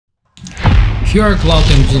If you are a cloud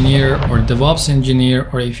engineer or DevOps engineer,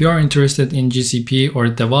 or if you are interested in GCP or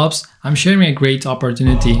DevOps, I'm sharing a great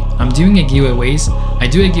opportunity. I'm doing a giveaways. I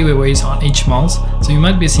do a giveaways on each month, so you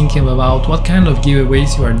might be thinking about what kind of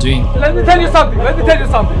giveaways you are doing. Let me tell you something. Let me tell you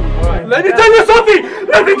something. Let me tell you something.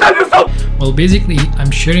 Let me tell you something. Well, basically, I'm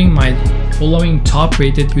sharing my following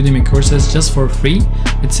top-rated Udemy courses just for free.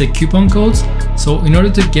 It's a coupon code. So in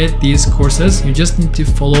order to get these courses, you just need to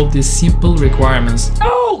follow these simple requirements.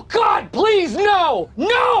 Oh God, please, no,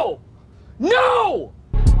 no, no.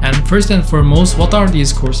 And first and foremost, what are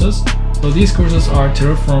these courses? So these courses are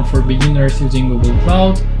Terraform for beginners using Google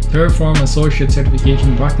Cloud, Terraform Associate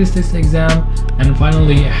Certification Practice Test Exam, and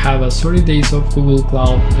finally have a 30 days of Google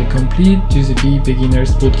Cloud, the complete GCP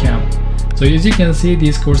Beginners Bootcamp. So as you can see,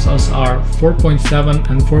 these courses are 4.7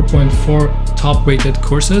 and 4.4 top rated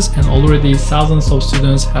courses, and already thousands of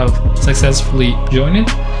students have successfully joined it.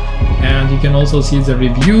 And you can also see the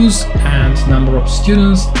reviews and number of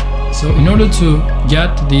students. So in order to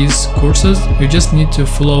get these courses, you just need to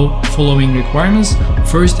follow following requirements.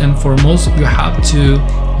 First and foremost, you have to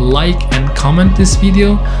like and comment this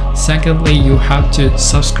video. Secondly, you have to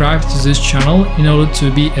subscribe to this channel in order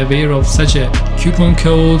to be aware of such a coupon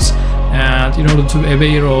codes, and in order to be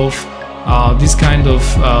aware of this kind of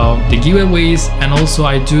the giveaways. And also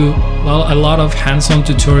I do a lot of hands-on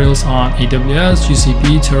tutorials on AWS,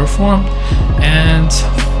 GCP, Terraform. And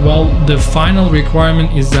well, the final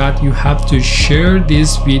requirement is that you have to share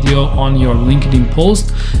this video on your LinkedIn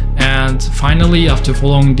post. And finally, after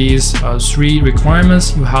following these three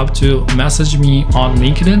requirements, you have to message me on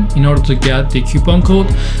LinkedIn in order to get the coupon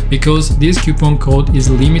code, because this coupon code is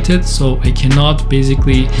limited, so I cannot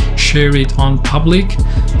basically share it on public.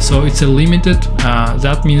 So it's a limited,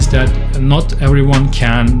 that means that not everyone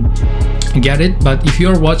can get it. But if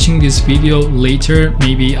you're watching this video later,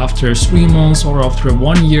 maybe after 3 months or after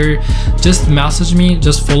 1 year, just message me,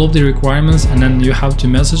 just follow the requirements, and then you have to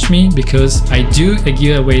message me, because I do a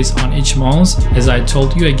giveaways on each month, as I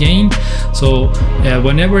told you again. So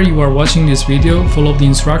whenever you are watching this video, follow the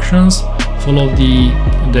instructions, follow the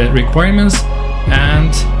requirements,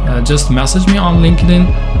 and just message me on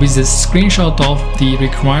LinkedIn with a screenshot of the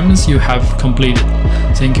requirements you have completed.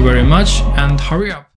 Thank you very much, and hurry up.